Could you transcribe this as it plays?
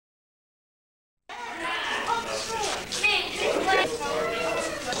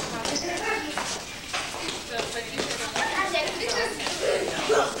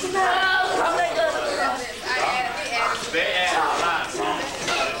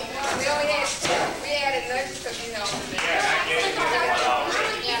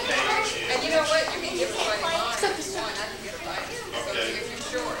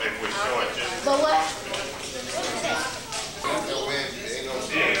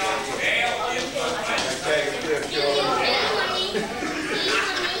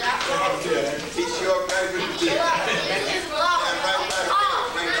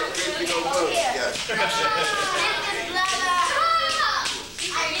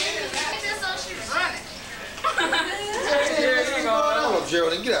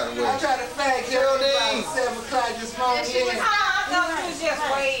Geraldine, get out of the way. I tried to fag Geraldine. 7 o'clock this morning. She was hot. I thought she was just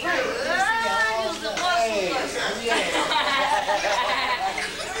waiting.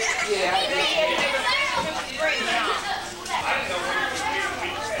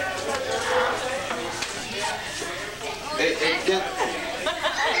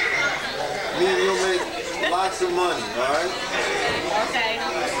 Me and you'll make lots of money, all right? Okay.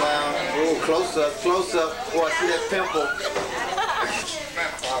 Now, oh, close up. Oh, I see that pimple.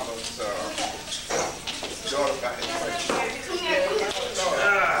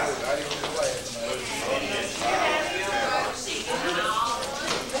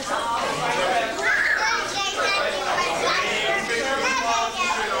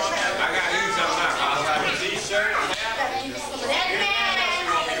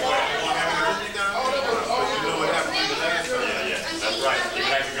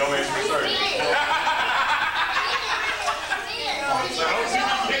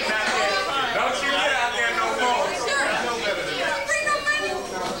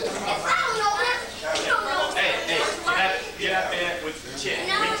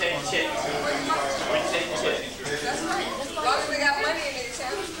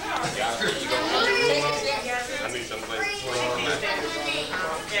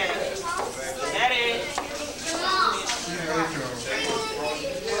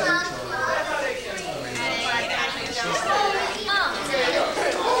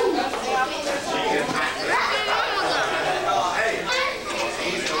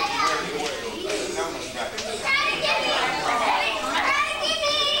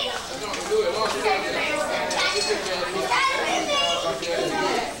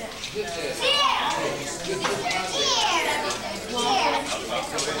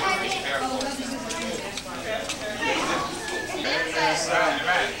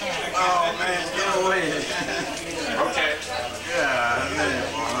 Oh man, get away. Okay. Yeah, man.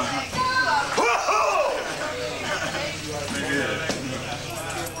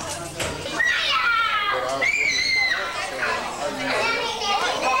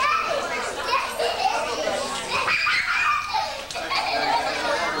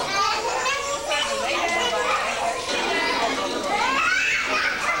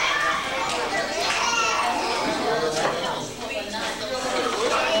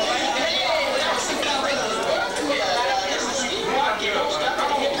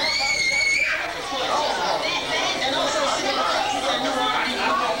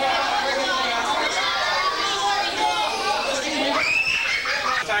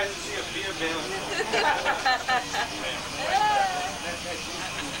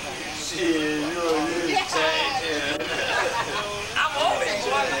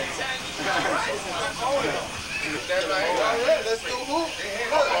 Let's do hoop.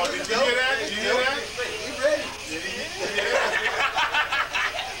 Oh, did you hear that? Did you hear that? He's ready. Did he hear that?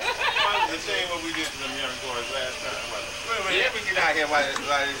 It's the same what we did to them young boys last time. Yeah, we get out here while this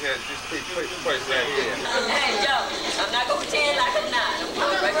head just take place right there. Hey, Joe, I'm not going to pretend like I'm not. I'm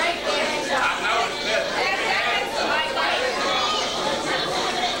going right there. I know it's better.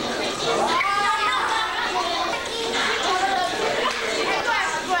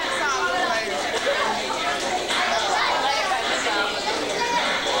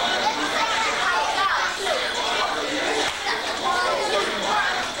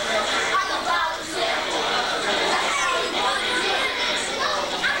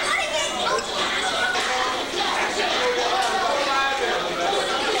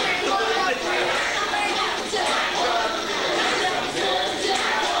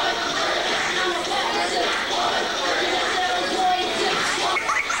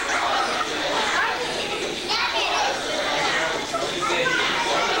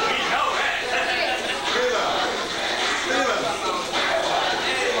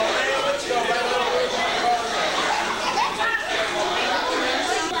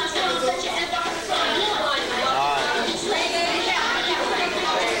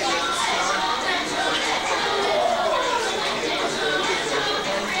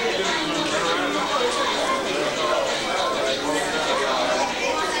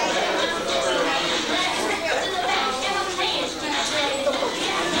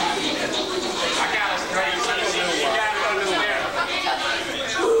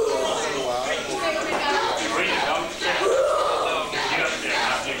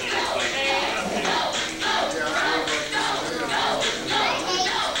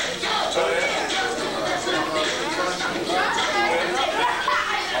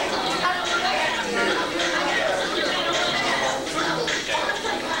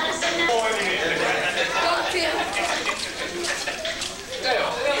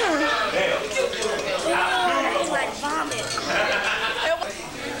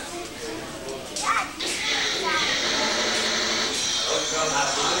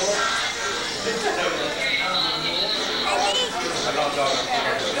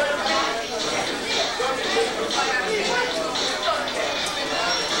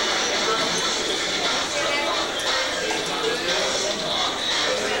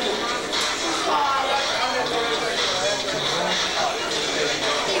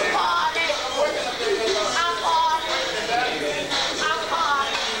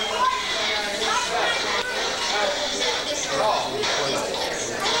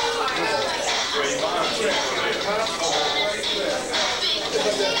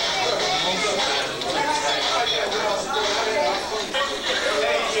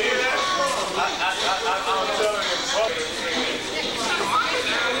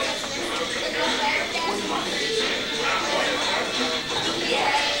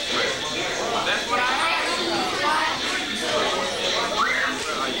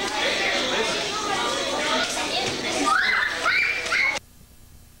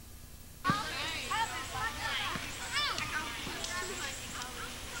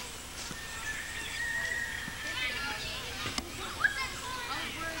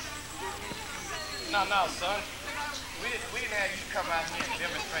 No, son. We didn't have you come out here and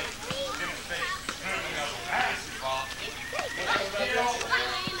demonstrate basketball. You have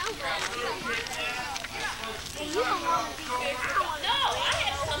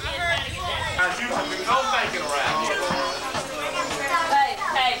been no thinking around here.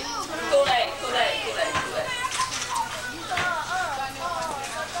 Hey, Kool-Aid.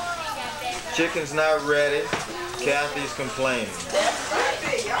 Chicken's not ready. Kathy's complaining. That's right.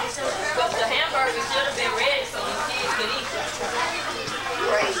 Because the hamburger should have been ready so the kids could eat.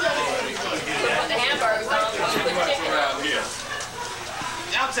 Put the hamburgers on, put chicken around here.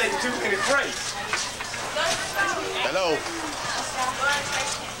 Y'all taking too many breaks. Hello.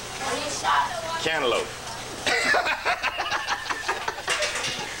 Cantaloupe.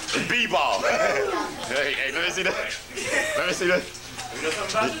 B-ball. Hey, let me see that. Let me see that.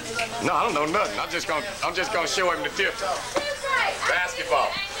 No, I don't know nothing. I'm just gonna show him the tip. Basketball.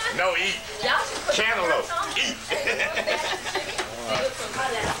 No eat. Cantaloupe. Eat. We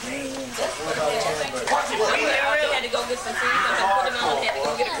had to go get some food. I put them on. Had to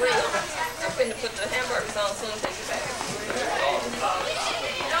go get a grill. I'm finna put the hamburgers on soon as they get back.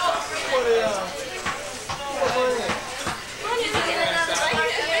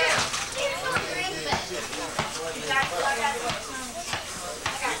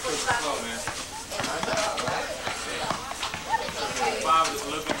 Bob is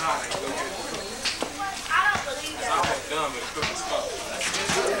looking hot. I don't believe that. It's almost done with cooking stuff.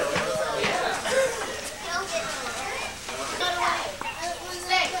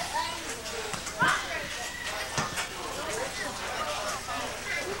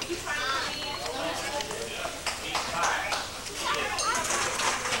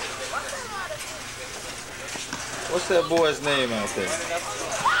 What's that boy's name out there?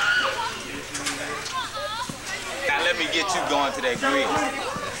 Now let me get you going to that grill.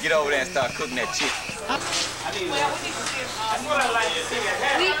 Get over there and start cooking that chicken.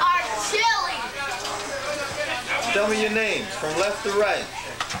 We are chilling. Tell me your names from left to right.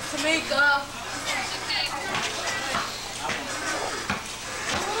 Tamika.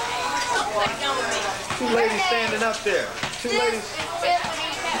 Two ladies standing up there. Two ladies.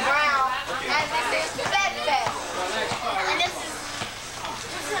 Tiffany Brown. And this is Fed Fest. And this is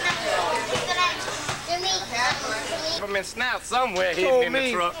Government snap somewhere hidden in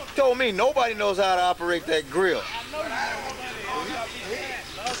the truck. Told me nobody knows how to operate that grill.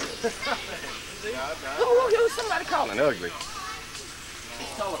 Who somebody calling ugly?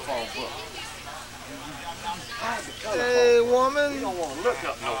 Telephone book. Hey, woman. We don't want to look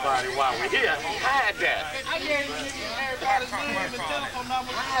up nobody while we're here. Hide that. Hide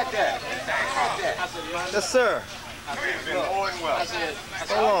that. Yes, sir. Been going well.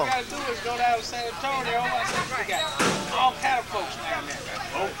 Hold all on. you gotta do is go down to San Antonio. I said, we got all kind of folks down there.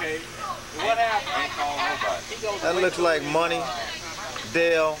 Okay. What happened? Ain't calling nobody. He goes That looks like Money,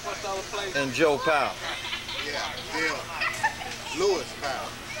 Dale, what's the other place? and Joe Powell. Yeah, Bill. Lewis Powell.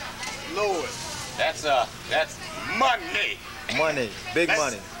 Lewis. That's money. Money, big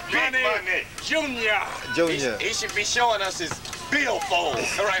money. Big money. Junior. Junior. He should be showing us his billfold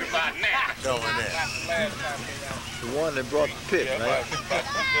right about now. Going there. The one that brought the pick, right?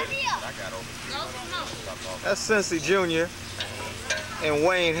 That's Cincy Jr. and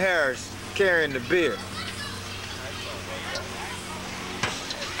Wayne Harris carrying the beer.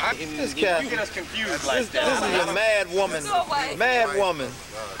 This cat. You get us confused This like is that. a mad woman. Mad woman.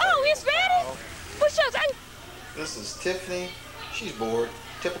 Oh, it's ready? What's yours? This is Tiffany. She's bored.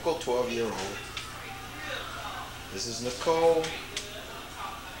 Typical 12-year-old. This is Nicole.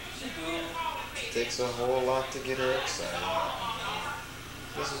 Takes a whole lot to get her excited.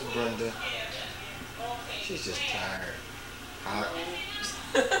 This is Brenda. She's just tired. Hot.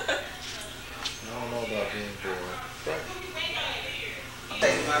 I don't know about being bored. But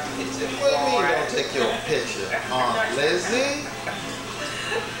what do you mean don't take your picture, Aunt Lizzie?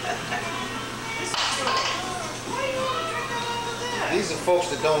 These are folks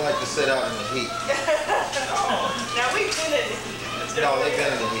that don't like to sit out in the heat. Now we've been in it. No, they've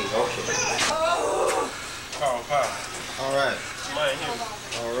been in the heat. Okay. Powell. All right. Mine here.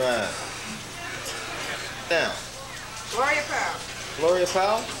 All right. Now, Gloria Powell. Gloria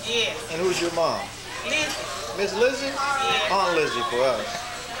Powell? Yes. And who's your mom? Lizzie. Miss Lizzie? Aunt Lizzie for us.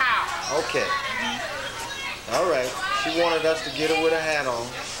 Powell. Okay. All right. She wanted us to get her with a hat on.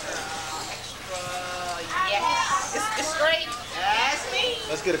 Yes. It's straight. That's me.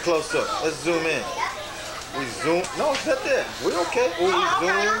 Let's get a close up. Let's zoom in. We zoom. No, it's not there. We're okay. Oh, we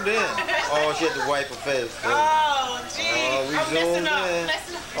zoomed in. Oh, she had to wipe her face. Oh, gee. We I'm zoomed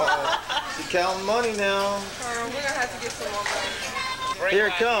messing up. in. She counting money now. We're going to have to get some more money. Here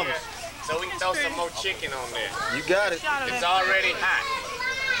it comes. so we can throw some more chicken on there. You got it. It's already hot.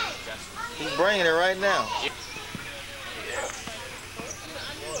 He's bringing it right now.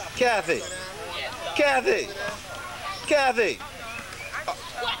 Kathy. Kathy. Kathy.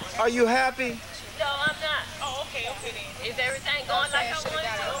 Are you happy? No, I'm not. Oh, okay, okay then. Is everything going like I want it to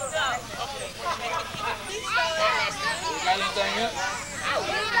go? Got anything else?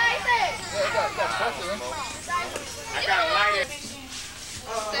 I got a lighter.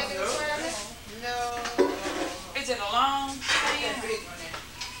 No. Is it a long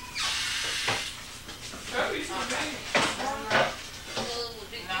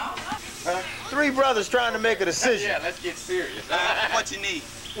Three brothers trying to make a decision. Yeah, let's get serious. What you need?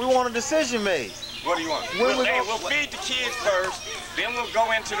 We want a decision made. What do you want? When we We'll feed the kids first, then we'll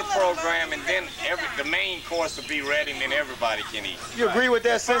go into the program, and then the main course will be ready, and then everybody can eat. You agree with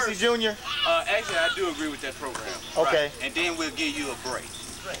that, Cincy Jr.? Actually, I do agree with that program. Okay. Right. And then we'll give you a break.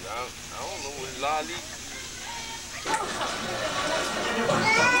 I don't know what lolly.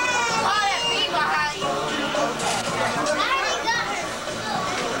 All that beef behind you.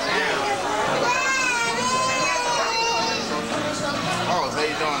 Oh, how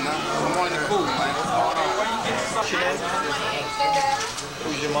you doing now? I'm on the food, man. What's going on?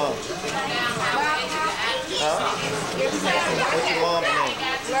 Who's your mom? Huh? What's your mom's name?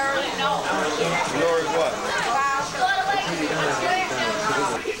 Glory what?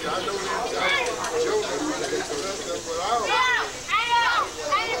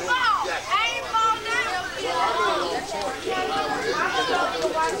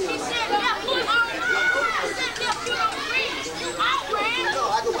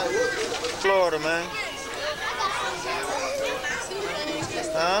 Florida, man.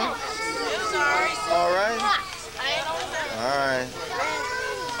 Huh? All right. All right.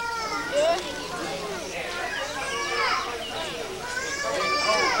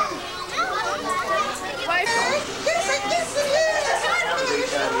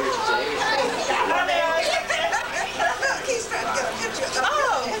 He's trying to get a picture.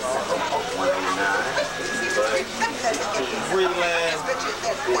 Freeland.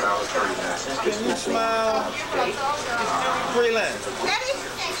 Can you smile? Freeland.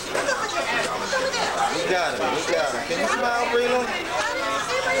 We got it. We got it. Can you smile, Freeland?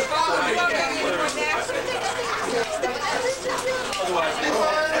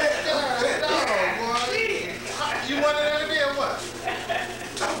 You want it every day or what?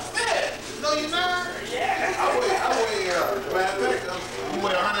 No, you're not? Yeah. I weigh, matter of fact, you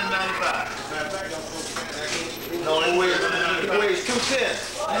weigh 195. Matter of fact, I'm supposed to No, he weighs 210.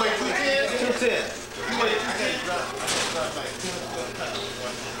 You weigh 210? 210. You weigh 210?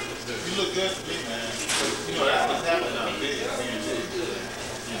 You look good to me, man. You know, that's what's happening out there.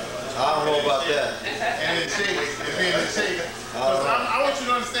 I don't know about that. And in shape, and being in shape. Because I want you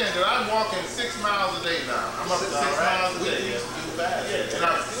to understand that I'm walking 6 miles a day now. I'm up to 6 miles a day.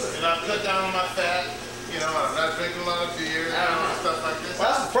 And I've cut down on my fat. You know, I'm not drinking a lot of beer and stuff like this.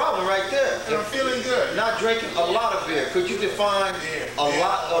 Well, that's the problem right there. And I'm feeling good. Not drinking a lot of beer. Could you define a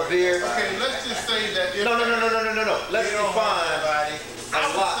lot of beer? Okay, let's just say that if... No. Let's define I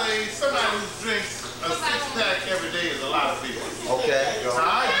would say somebody who drinks a 6-pack every day is a lot of beer. Okay.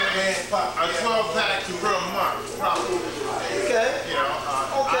 I drink a 12-pack to per month, probably. Okay. You know,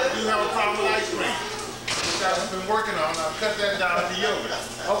 I do have a problem with ice cream, which I've been working on. I've cut that down to yogurt.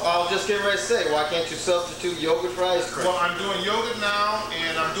 Oh, I was just getting ready to say, why can't you substitute yogurt for ice cream? Well, I'm doing yogurt now,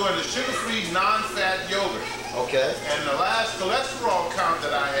 and I'm doing the sugar-free, non-fat yogurt. Okay. And the last cholesterol count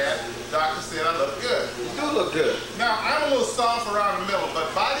that I had, the doctor said I look good. You do look good. Now, I'm a little soft around the middle, but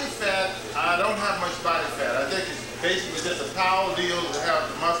body fat, I don't have much body fat. I think it's basically just a Powell deal to have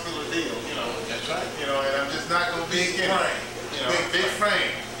the muscular deal, you know. That's right. You know, and I'm just not going to be skinny. You know, big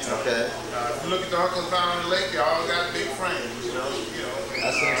frame. You know. Okay. If you look at the uncles down on the lake, they all got big frames, you know.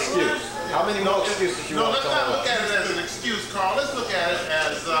 That's an excuse. How many more excuses you want to let's not look at it as an excuse, Carl. Let's look at it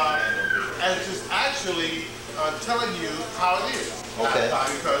as just actually telling you how it is. Okay.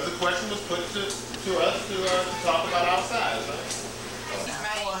 Because the question was put to us to talk about our size, right?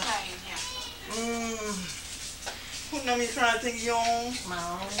 What number you trying to think of your own? My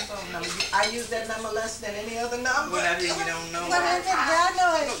own number. I use that number less than any other number. Well, I hear you don't know. Well, I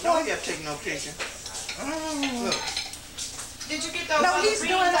know it. Don't you have to take no picture. Look. Did you get those? No, he's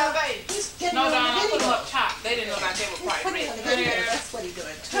doing that. He's getting on the video. Put them up top. They didn't know that they were quite rich. That's what he's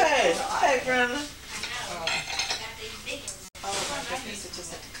doing. Hey, Brenda. Oh my goodness, it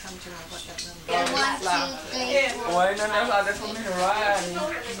just had to come to me what that number is. Well, ain't nothing else out there for me to ride.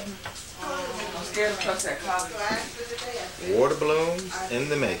 I'm scared to touch that car. Water balloons in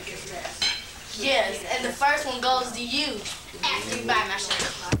the making. Yes, and the first one goes to you. After you buy my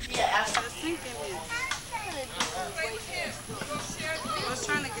shirt. Yeah, after. I was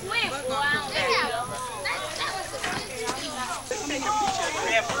trying to get the bug off. Take a picture of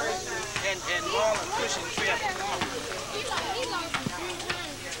Trevor and Marlon pushing Trevor.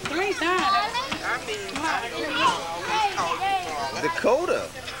 3 times. I mean, I always call you Marlon. Dakota.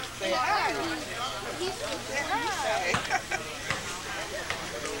 Say hi.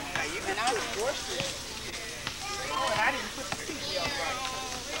 And I was forced to. Oh, and I didn't put the TV on right.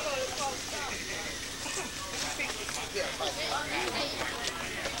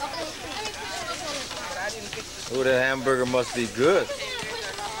 Oh, that hamburger must be good.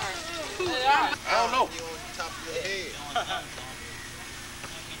 I don't know.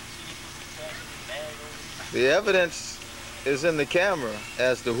 The evidence is in the camera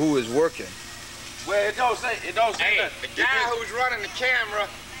as to who is working. Well, it don't say Hey, that. the guy who's running the camera,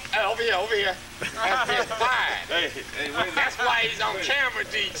 over here, has been fired. That's why he's on camera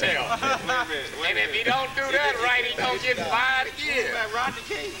detail. And if he don't do that right, he gonna get fired again. Roger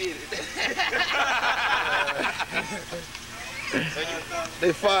King did it.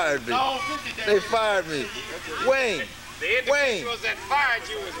 They fired me. They fired me. Wayne. The individuals that fired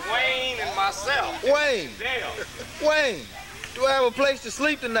you was Wayne and myself. Wayne. Dale. Wayne. Do I have a place to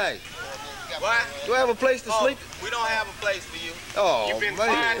sleep tonight? What? Do I have a place to sleep? We don't have a place for you. Oh, You've been man.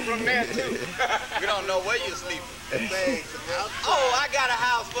 fired from there too. We don't know where you're sleeping. Oh, I got a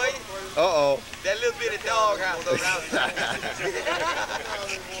house for you. Uh-oh. That little bitty dog house over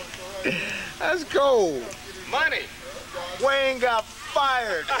there. That's cold. Money. Wayne got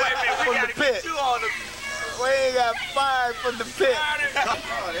fired Wait a minute, we from the gotta pit. get you on the... Wayne got fired from the pit.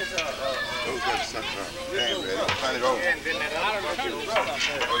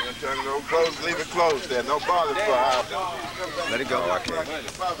 Leave it closed there. No bother for her. Let it go. Okay.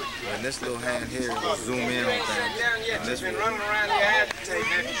 And this little hand here will zoom in on things. And this Been running around here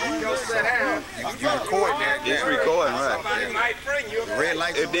agitating. Go sit down. you record that. It's recording, right? Somebody might bring you. Red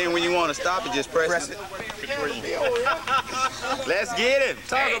light. If then when you want to stop it, just press it. Let's get him.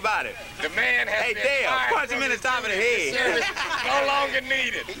 Talk about it. The man has Hey, been Dale, fired punch him in the top of the head. service no longer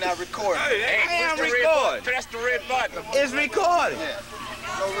needed. He's not recording. Hey, I am push the red recording. button. Press the red button. It's recording.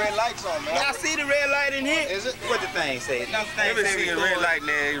 No red lights on, man. I see the red light in here. Is it? What the thing say? No thing say recording. light in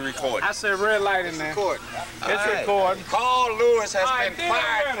there, recording. I said red light in there. Recording. It's recording. Carl Lewis has been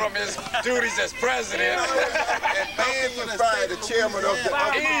fired from his duties as president. And you fired the chairman of the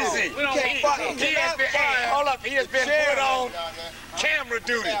Easy. We don't need He has been, hey, hold up, he has been put on camera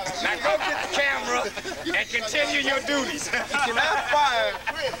duty. Now go get the camera and continue your duties. You cannot fire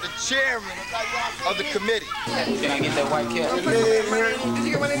the chairman of the committee. Can I get that white cap? Did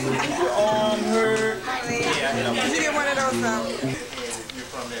you get one of these? Your arm hurt. Did you get one of those?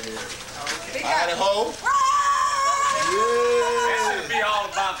 I had a hole. That should be all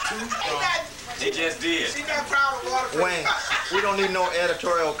about truth. They just did. She's not proud of water. Wayne, we don't need no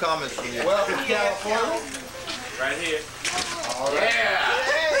editorial comments from you. Welcome to California. Right here. All right. Yeah.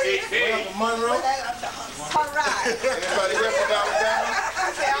 Welcome, Monroe. All right. Anybody here from Alabama?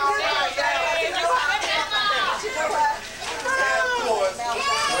 I said, all right. You know what? And of course,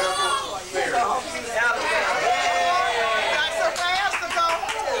 welcome, Mary. Got somewhere else to go.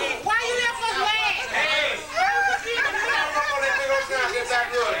 Why you left us last? Hey.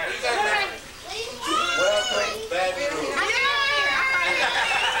 Welcome, Baton Rouge.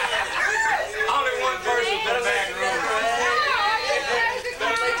 Only one person from the back room.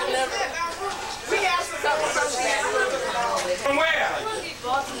 From where?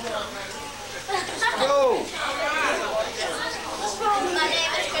 Go. My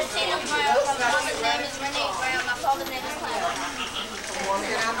name is Christina Brown. My mother's name is Renee Brown. My father's name is Clarence.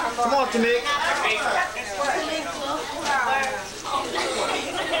 Come on, Tamik.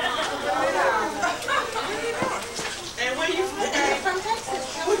 And where you from?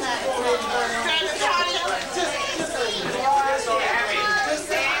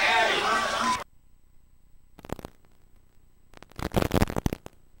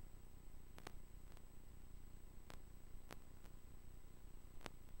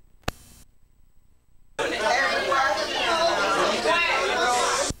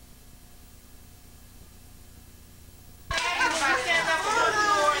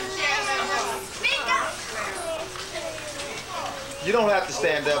 You don't have to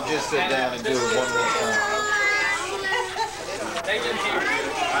stand up, just sit down and do it one more time. They can hear you.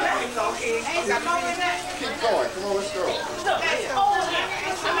 Keep going. Come on, let's go.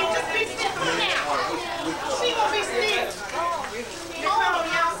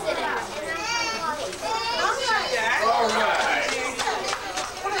 All right.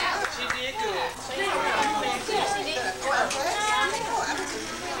 She did good.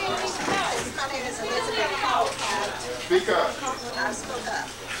 I spoke up.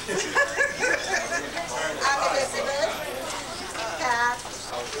 I'm Elizabeth Pat,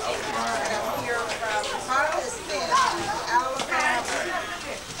 and I'm here from Harvestville, Alabama.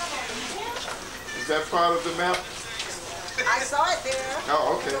 Is that part of the map? I saw it there.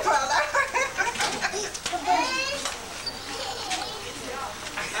 Oh, okay.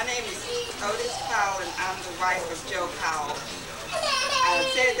 My name is Otis Powell, and I'm the wife of Joe Powell. I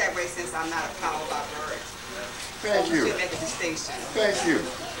said it that way since I'm not a Powell by birth. Thank you. To make a distinction. Thank you.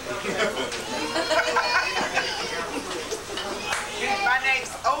 My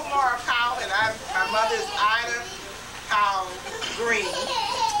name's Omar Powell, and my mother's Ida Powell Green.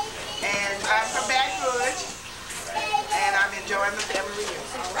 And I'm from Baton Rouge, and I'm enjoying the family reunion.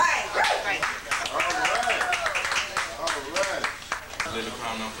 All right. Thank you. All right. All right. Lily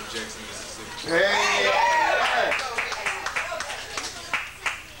Powell, I'm from Jackson, Mississippi. Hey!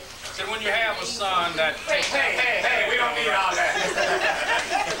 So when you have a son that... Hey, we don't need all that.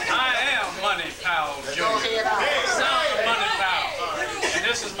 I am Money Powell Jr. Son of Money Powell. And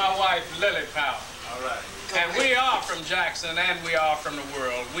this is my wife, Lily Powell. All right. And we are from Jackson, and we are from the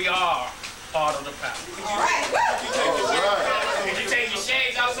world. We are part of the Powell. All right. Did you take your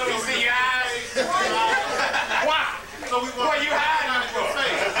shades off so we see your eyes? Why? What you hiding for?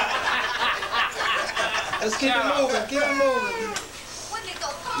 Let's keep it moving, keep it moving.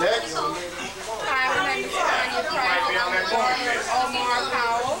 Next. Hi, my name is Tanya Powell. I'm Omar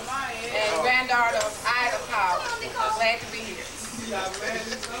Powell and granddaughter of Ida Powell. Glad to be here.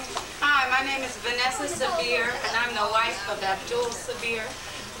 Hi, my name is Vanessa Sabir, and I'm the wife of Abdul Sabir,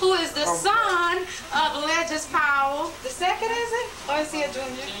 who is the son of Legis Powell. The second, is it? Or is he a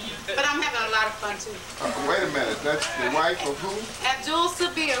junior? But I'm having a lot of fun, too. Wait a minute. That's the wife of who? Abdul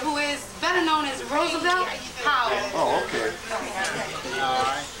Sabir, who is better known as Roosevelt Powell. Oh, okay.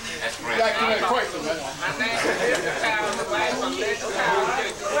 That's great. Back to that question, man. My name is Lily Powell, the wife of Legis Powell.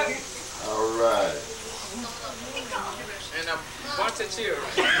 All right. And a bunch of children.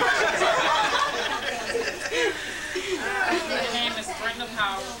 My name is Brenda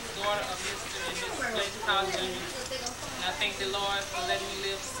Powell, daughter of Mr. and Mrs. Legis Powell Jr. And I thank the Lord for letting me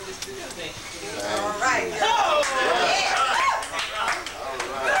live to see this beautiful day. All right. All right.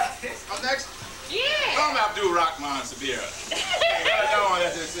 I'm next. Yeah. I'm Abdul Rahman Sabir.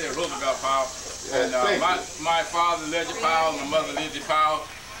 As I said, Roosevelt Powell. And my father, Legis Powell, my mother, Lizzie Powell.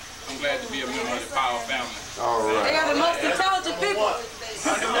 I'm glad to be a member of the Powell family. All right. They are the most intelligent people.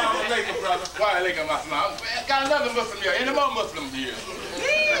 Assalamu alaikum, brother. Wa alaikum assalam. Got another Muslim here. Any more Muslims here?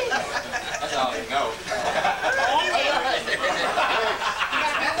 That's all you know.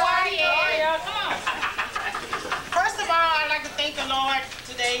 First of all, I'd like to thank the Lord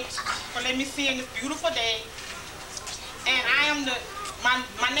today for letting me see in this beautiful day. And I am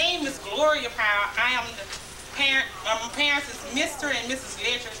my name is Gloria Powell. I am the parent, my parents is Mr. and Mrs.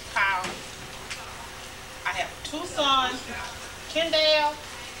 Legis Powell. I have two sons, Kendall,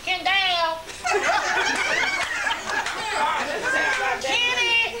 Kenny,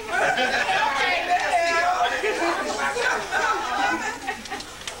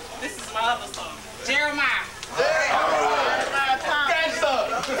 this is my other son, Jeremiah.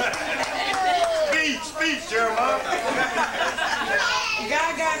 Speech, Jeremiah.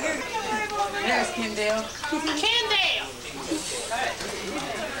 God, good. Yes, Kendall. Kendall.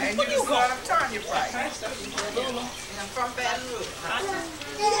 And you're the son of Tanya Price. And I'm from Baton Rouge.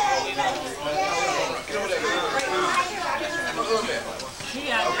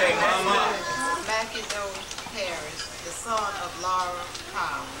 Okay, Mama. Mackie Joe Harris, the son of Laura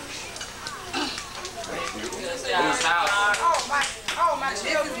Powell. Whose house? Oh, my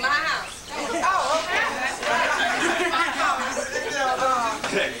children's my house. Oh,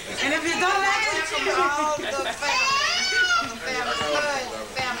 okay. And if you don't like it, All the family.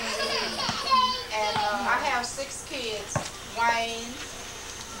 And I have 6 kids. Wayne,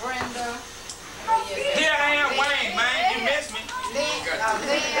 Brenda. Here I am, Wayne, man. You missed me. Lynn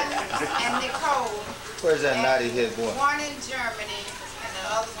and Nicole. Where's that naughty head boy? One in Germany and the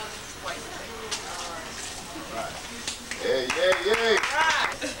other one in Kuwait. Hey.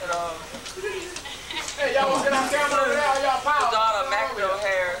 Hey, y'all want to get on camera over there? Y'all Powell. The daughter of Macville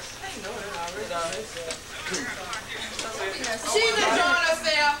Harris. She's enjoying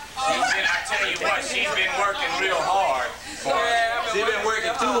herself. I tell you what, she's been working real hard. She's been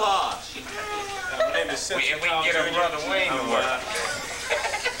working too hard. My name is We can get her brother Wayne to work.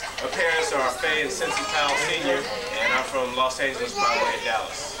 My parents are Faye and Cincy Powell Sr., and I'm from Los Angeles by way of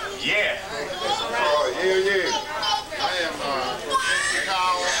Dallas. Yeah. Oh, yeah. I am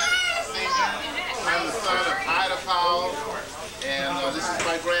Powell Sr. I'm the son of Ida Powell And this is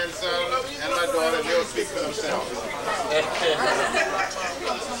my grandson and my daughter. They'll speak for themselves.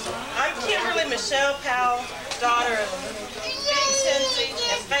 I'm Kimberly Michelle Powell, daughter of Big Cincy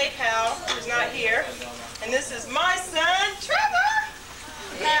and Faye Powell, who's not here. And this is my son, Trevor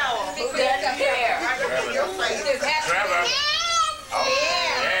Powell. Who does hair? Trevor. Oh,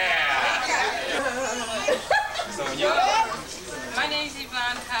 yeah. So you? My name's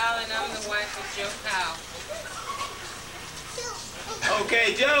Yvonne Powell, and I'm the wife of Joe Powell.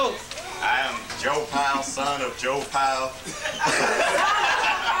 Okay, Joe. I am Joe Powell, son of Joe Powell.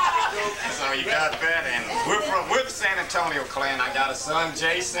 So you got that, and we're the San Antonio clan. I got a son,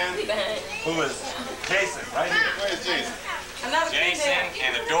 Jason, who is Jason, right here. Where's Jason? Jason,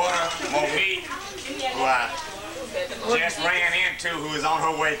 and a daughter, Monique, who I just ran into, who is on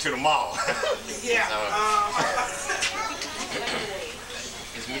her way to the mall. Yeah.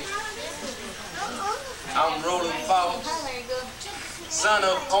 It's me. I'm Roland Foss, son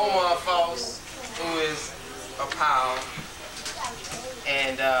of Omar Foss, who is a Powell,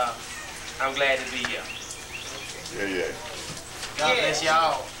 and I'm glad to be here. Yeah. God bless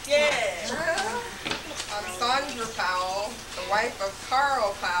y'all. Yeah. I'm Sandra Powell, the wife of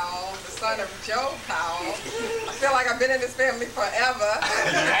Carl Powell, the son of Joe Powell. I feel like I've been in this family forever. I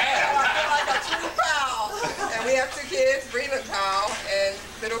feel like a true Powell. And we have 2 kids, Breland Powell and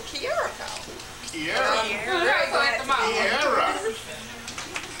little Kiara Powell. Kiara. Very glad to be here.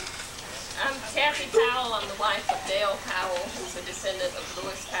 I'm Kathy Powell. I'm the wife of Dale Powell, who's a descendant of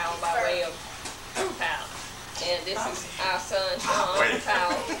Louis Powell by way of Powell. And this is our son, Sean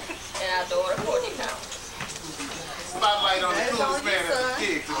Powell, and our daughter, Courtney Powell. Spotlight on the coolest man at the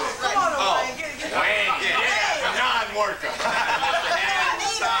gig today. Wayne, yeah, non-worker.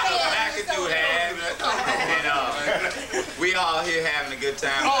 We all here having a good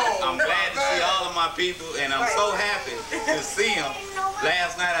time. I'm glad to see all of my people, and I'm so happy to see them.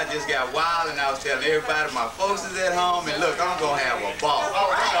 Last night I just got wild, and I was telling everybody my folks is at home, and look, I'm gonna have a ball. So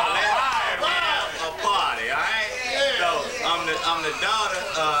let's have a party, all right? So I'm the daughter.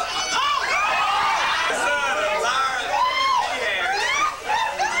 Son of Laura,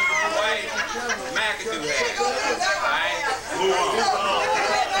 wife McAdoo had. All right, move on.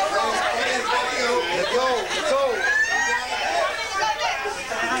 Let's go.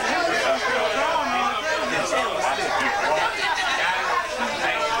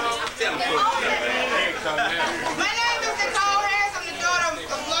 My name is Nicole Harris. I'm the daughter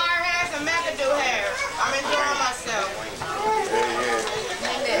of Laura Harris and McAdoo Harris. I'm enjoying myself.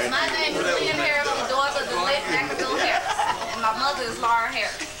 My name is William Harris. I'm the daughter of the late McAdoo Harris. And my mother is Laura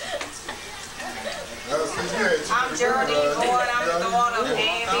Harris. I'm Geraldine Boyd. I'm the daughter of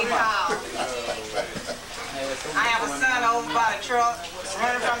Andy Powell. I have a son over by the truck,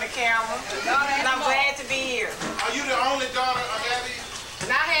 running from the camera. And I'm glad to be here. Are you the only daughter of Abby? And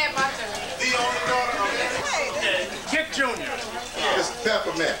I had my turn. The only daughter of Abby? Kid Jr. It's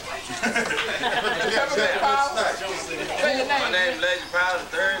Peppermint. My name is Legend Powell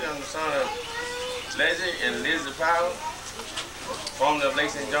III. I'm the son of Legend and Lizzie Powell. Formerly of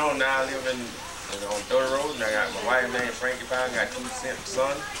Lake St. John, now I live on 30 Road, and I got my wife named Frankie Powell, and I got 2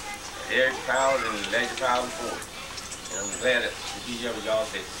 sons, Eric Powell and Legend Powell IV. And I'm glad to be here with y'all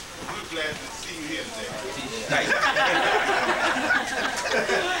today. We're glad to see you here today. Thank you.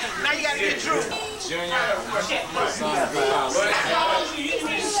 Now you gotta get Drew. Junior, my son, Powell.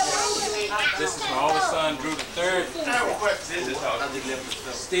 This is my oldest son, Drew III.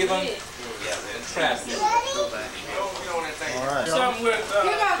 Stephen and Travis. All right. Something with the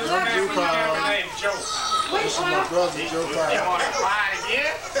man named Joe. This is my brother, Joe Powell. You want to fight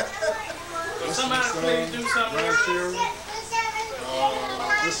again? Will somebody please do something?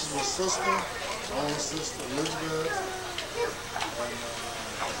 This is my sister, my own sister, Elizabeth.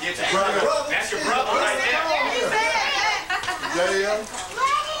 Get your brother. That's your brother right there. Dale.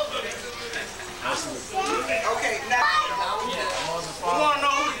 Okay, now. We want to know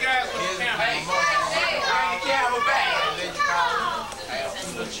who you guys with the camera. I have 2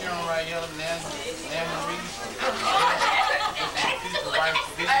 little children right here, Nan Marie.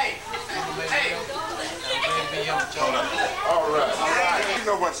 All right. You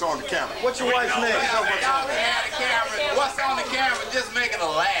know what's on the camera. What's your wife's name? What's on the camera? Just making a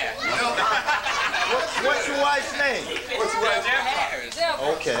laugh. You know? What's your wife's name? What's your wife's name?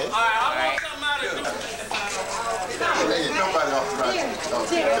 Okay. All right, I want something out of you. Nobody off the right.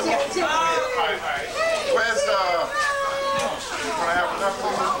 Where's wanna have enough for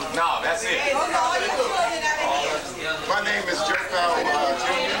you? No, that's it. My name is Joe Powell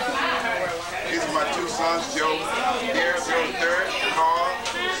Jr. These are my 2 sons, Joe Harris, Joe III, Carl,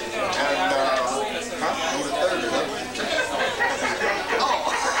 and I'm the third.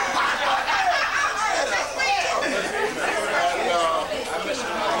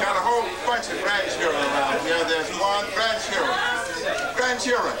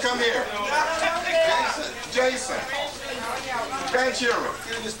 grandchildren, come here. Jason. Grandchildren.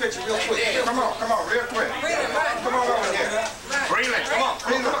 Get in this picture real quick. Come on, real quick. Come on over here. Freeland, come on.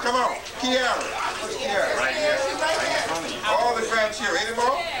 Kiara. Right here. All the grandchildren. Any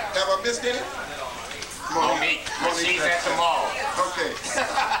more? Have I missed any? Monique. She's at the mall. Okay.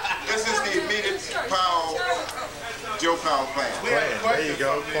 This is the immediate Powell, Joe Powell family. There you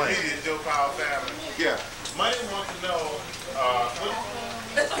go. Immediate Joe Powell family. Yeah. Money wants to know I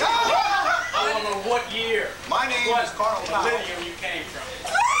want to know what year. My name is Carl Powell. Millennium you came from.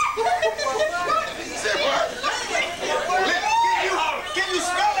 Say what? Can you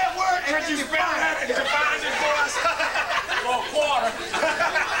spell that word? Can you spell that and define it for us? For a quarter.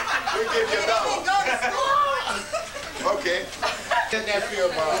 We'll give you $1. Okay. Get that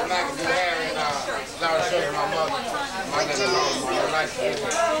feel about McAdoo Harry and I was showing my mother. My name is nice to meet you.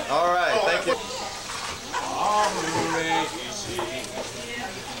 All right, thank you.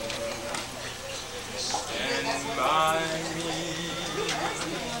 Stand by me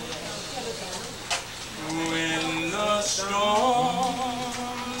when the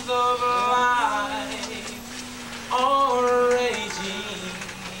storms of life are raging.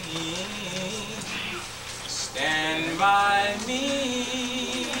 Stand by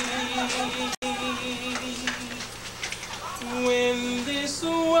me when this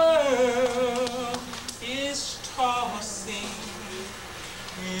world is tossing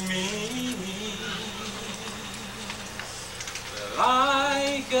me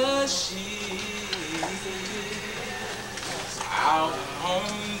like a ship out on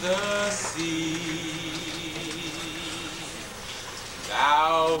the sea.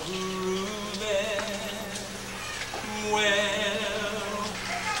 Thou who rulest well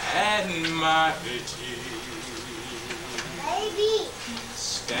and mighty,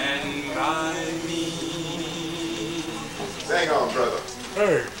 stand by me. Hang on, brother.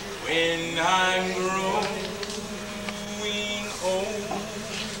 Hey. When I'm growing old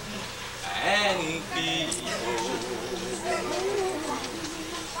and feeble,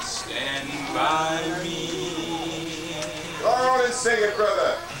 stand by me. Go on and sing it,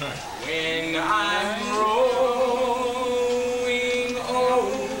 brother. When I'm growing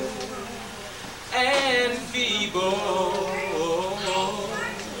old and feeble,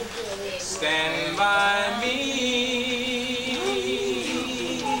 stand by me.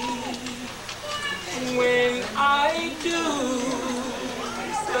 When I do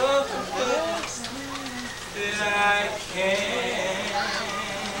the best that I can,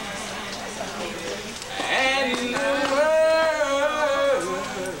 and the world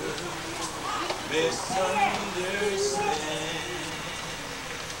misunderstand,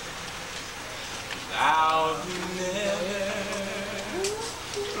 thou who never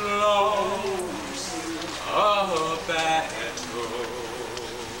lost a battle,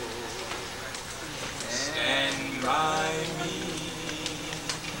 stand by me.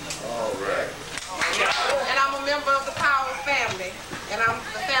 All right. And I'm a member of the Powell family, and I'm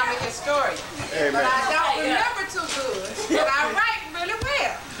the family historian. Amen. But I don't remember too good, but I write really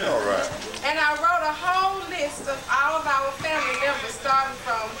well. All right. And I wrote a whole list of all of our family members, starting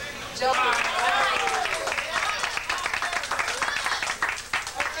from Joe.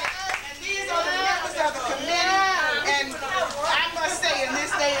 And these are the members of the committee. And I must say, in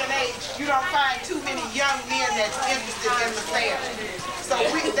this day and age, you don't find too many young men that's interested in the family. So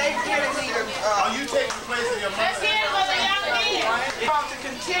they really need a... Are you taking the place of your mother? Let's hear it for the young men. To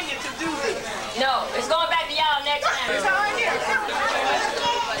continue to do this. No, it's going back to y'all next time. It's all here.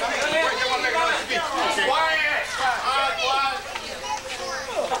 Quiet! Quiet!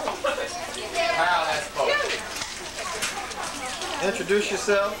 Powell has spoken. Introduce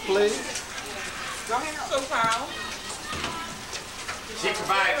yourself, please. Go ahead. So Powell. She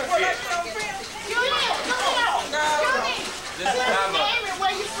provided the fish. This is my mother,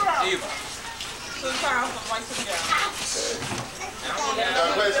 Where you from? Eva. So Powell from White Together.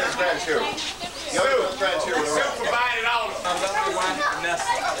 God bless his grandchildren. Your grandchildren. Sue provided all of them. My lovely wife, Vanessa.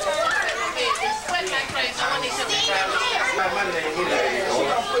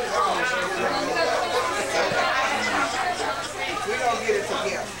 We're going to get it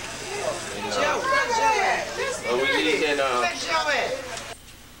together. Joe, where Joe at? We need Where Joe at?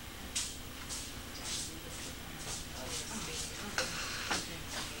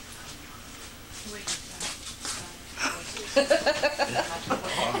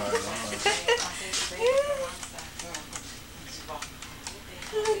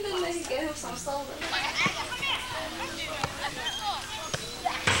 Let me get him some soda.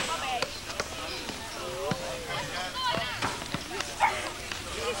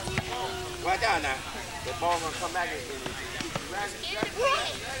 Right down now. The ball gonna come back and I'm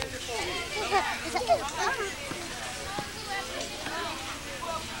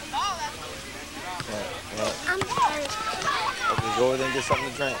sorry. Okay, go over there and get something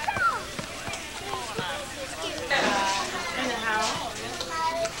to drink. In the house.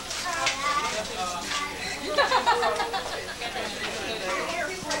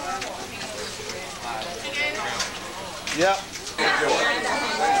 Yep.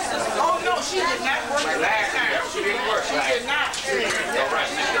 Oh no, she did not work last time. She didn't work. She did not. All right.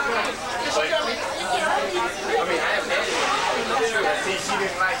 I mean, I have see, she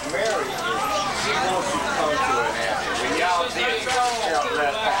didn't like Mary. She wants you to come to her now. When y'all did, as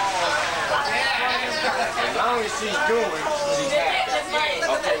long as she's doing, she's happy.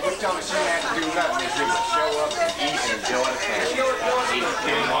 Okay, we told her she didn't have to do nothing. She would show up and eat and enjoy the family. She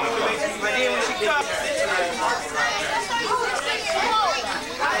didn't want to come. But then when she comes,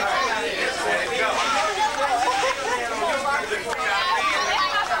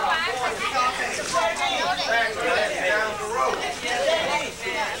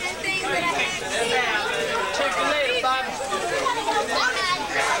 check you later, Bobby.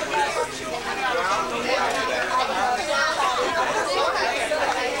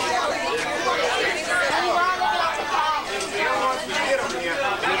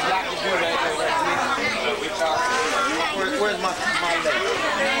 Where's my tamale?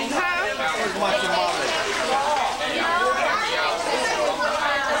 Where's my tamale?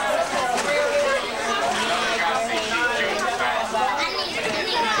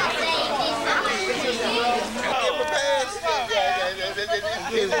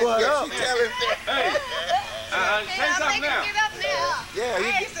 Hey, say something now. Yeah,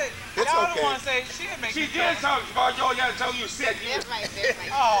 it's okay. She did talk about y'all. Y'all told you sit.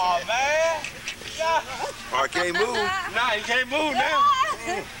 Oh man. I can't move. Nah, he can't move now.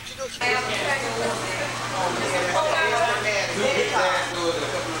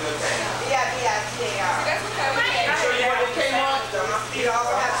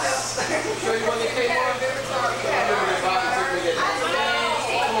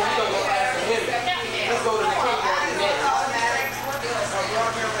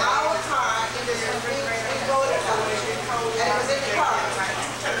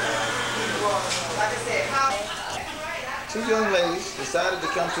 Two young ladies decided to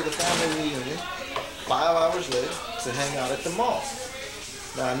come to the family reunion 5 hours late to hang out at the mall.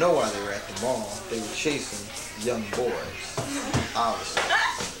 Now I know why they were at the mall. They were chasing young boys. Obviously.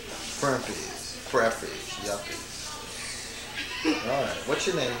 Preppies, yuppies. Alright, what's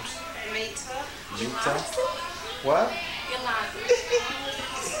your names? Mita. Mita? What?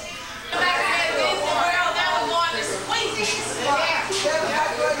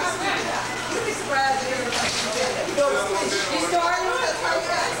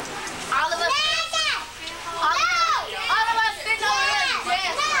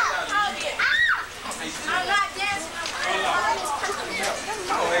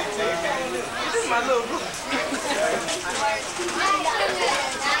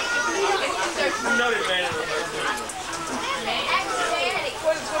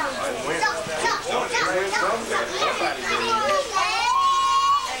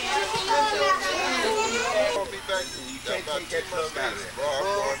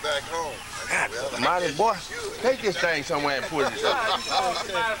 Mighty boy, take this thing somewhere and put it.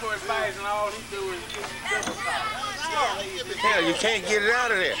 Hell, you can't get it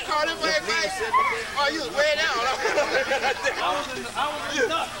out of there. Oh, you was way down.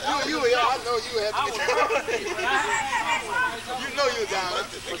 I know you had to get You know you were down.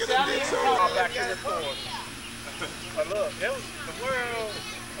 Back to the floor. But look, the world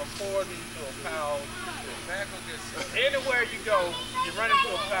according to a Powell. Anywhere you go, you run into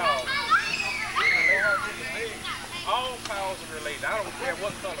a Powell. All Powells are related. I don't care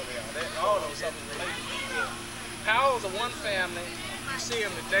what color they are. All of them are related. Powells are one family. You see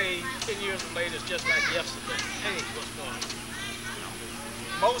them today, 10 years later, it's just like yesterday. Hey, what's going on?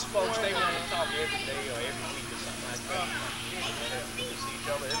 Most folks, they want to talk every day or every week or something like that. We see each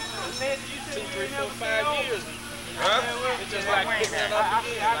other every 2, 3, 4, 5 years. Huh? It's just like picking it up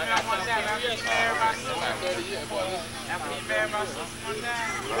again. Like I talked to you yesterday. After you married my sister one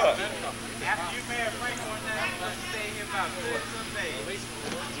time, after you married Frank one time, you stayed here about 4 days.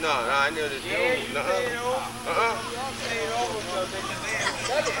 No, I knew this dude. You stayed over because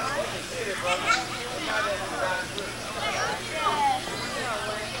they just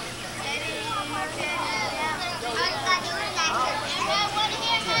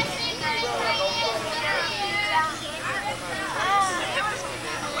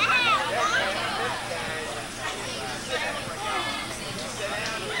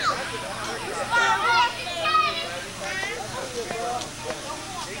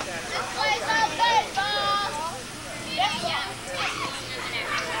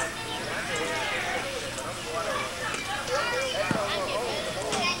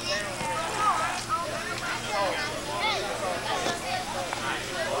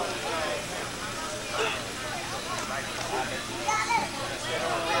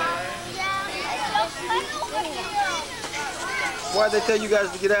Why'd they tell you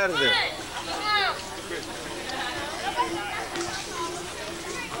guys to get out of there?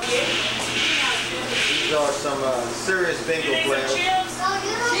 These are some serious bingo players.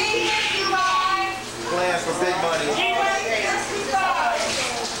 Playing for big money.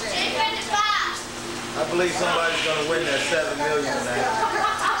 I believe somebody's going to win that $7 million tonight.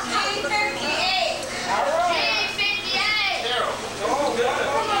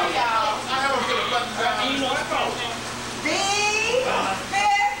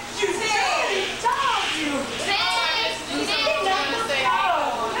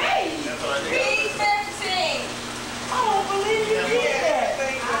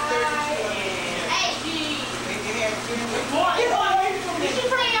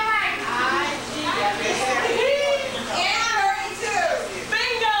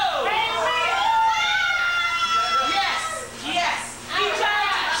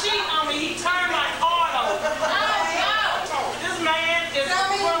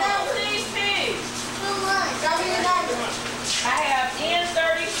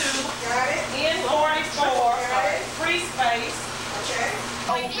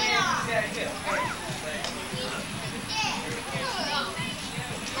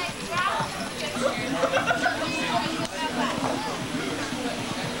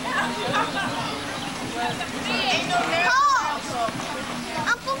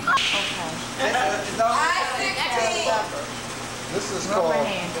 This is called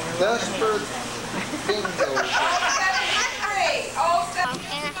Desperate Bingo.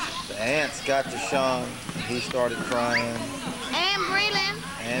 The ants got to Sean. He started crying.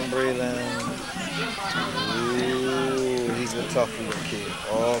 And Breland. Ooh, he's a tough little kid.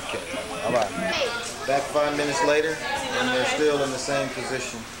 Okay. All right. Back 5 minutes later, and they're still in the same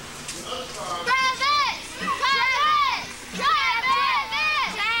position.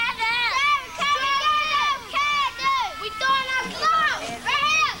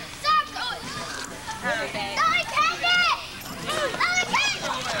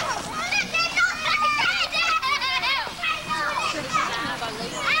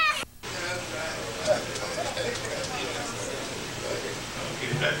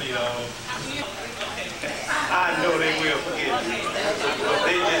 I know they will forgive you.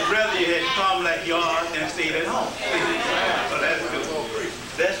 They just rather you had come like you are than stayed at home. So that's good.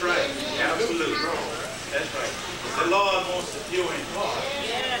 That's right. Absolutely. That's right. The Lord wants the pure in heart.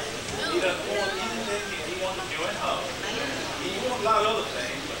 He doesn't want anything. He wants the pure in heart. He wants a lot of other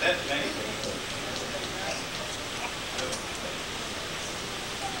things, but that's the main thing.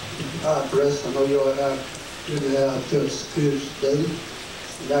 Bless. I know you all have really have to experience today.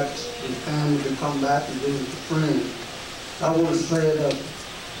 That's the family to come back and visit the friends. I want to say that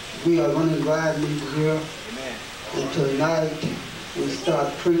we are running drive meeting here. Amen. And tonight we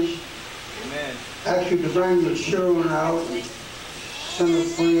start preaching. Amen. Ask you to bring your children out and send a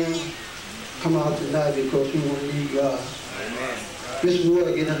friend come out tonight because you want to need God. Amen. This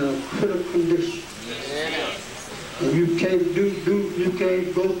world get in a critical condition. Amen. And you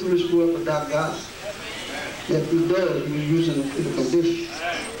can't go through this world without God. If you do, you're using a critical condition.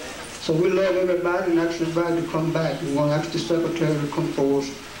 So we love everybody and ask everybody to come back. We want to ask the secretary to come forward.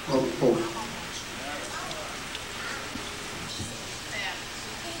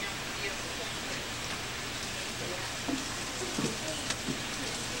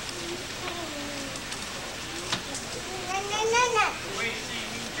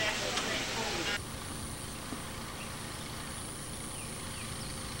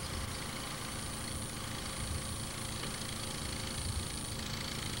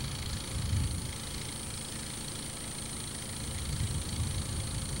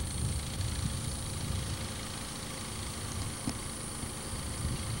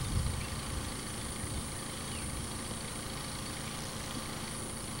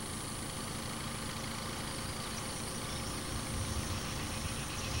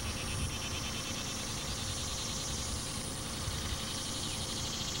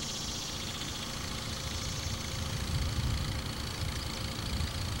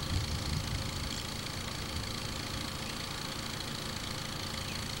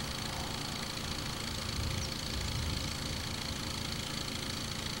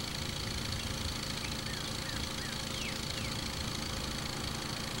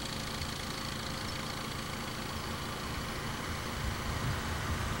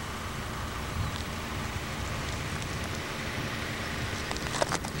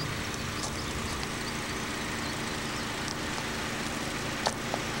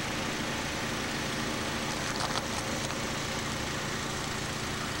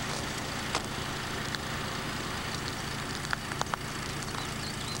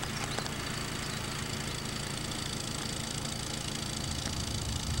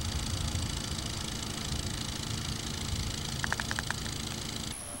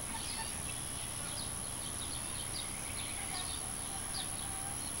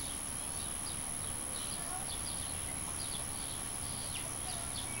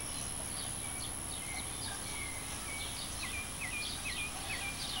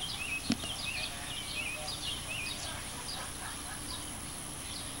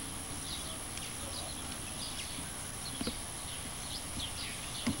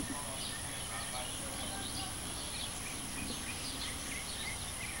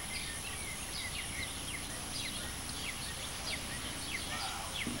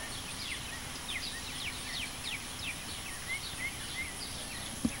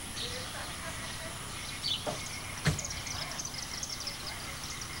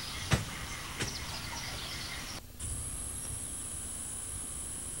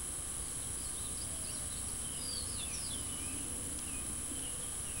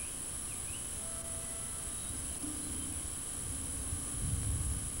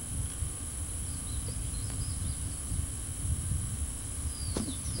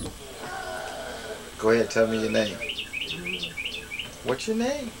 Go ahead, tell me your name. What's your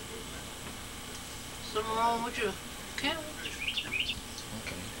name? Something wrong with your camera?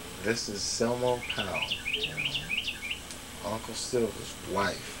 Okay. This is Selma Powell, Uncle Silver's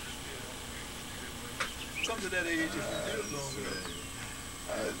wife. Come to that age if you live long enough.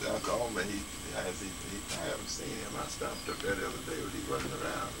 Uncle Omer, I haven't seen him. I stopped up there the other day when he wasn't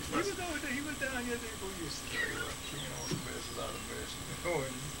around. He was down here before you started. He a lot of mess.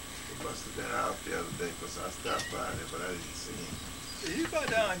 He must have been out the other day because I stopped by there, but I didn't see him. He's about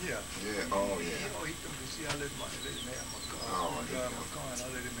down here. Yeah, oh yeah. You know, he come to see, I let him have my car. Oh, I drive my car and I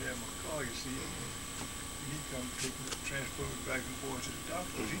let him have my car, you see. He come take me, transport me back and forth to the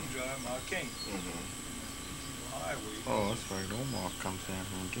doctor because he can drive him, I can't. Highway. Oh, that's right. Omar comes down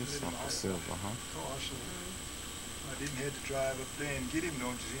here and gets Uncle Silver, huh? Car, so I didn't have to drive up there and get him,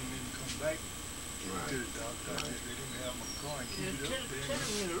 don't you see, and then come back to the doctor. I just let him have my car and keep it up there.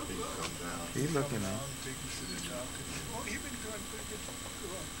 He come down. He's looking at. Take him to the doctor. Oh, he's been going to get the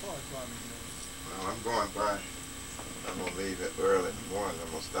car from me, you know. Well, I'm going by. I'm going to leave it early in the morning. I'm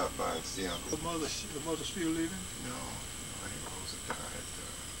going to stop by and see Uncle. The mother still living? No, I ain't Rosa died.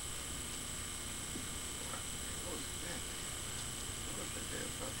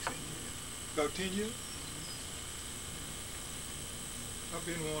 About 10 years? I've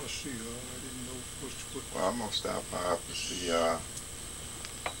been wanting to see her. I didn't know what. Well, I'm gonna stop by to see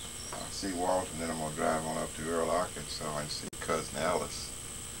Walt, and then I'm gonna drive on up to Earl, Arkansas, and see Cousin Alice.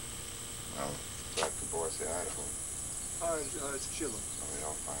 Back to Boise, Idaho. It's chilling. So we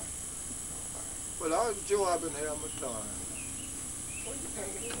don't find. Well, Joe, I've been having my time. Well,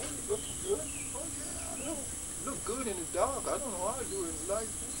 you looking good. Oh yeah, I know. Look good in the dark. I don't know how I do it in the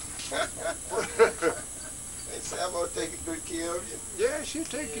light. They say I'm gonna take good care of you. Yeah, she'll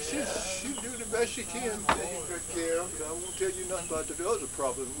take it. She'll do the best she can. Take good care of you. I won't tell you nothing about the other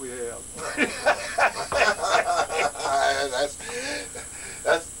problems we have.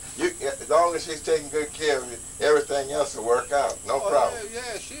 That's you. As long as she's taking good care of you, everything else will work out. No problem.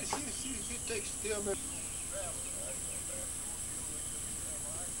 Yeah, she takes care of me.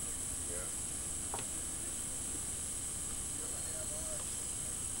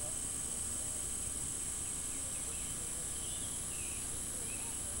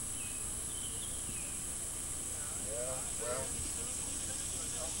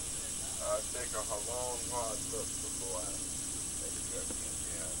 Take a long, hard look before I make a judgment.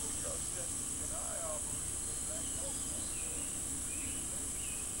 Yeah, because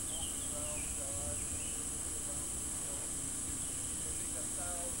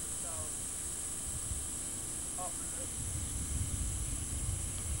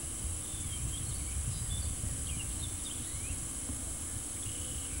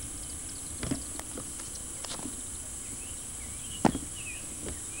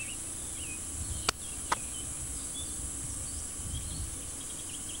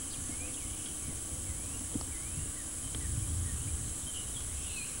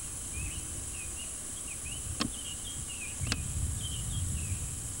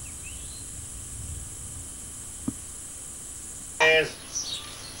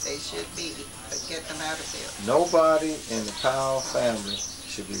They should be, but get them out of there. Nobody in the Powell family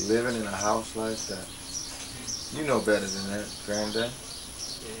should be living in a house like that. You know better than that, Granddad.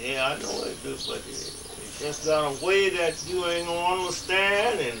 Yeah, I know it, but it's just got a way that you ain't gonna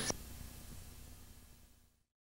understand, and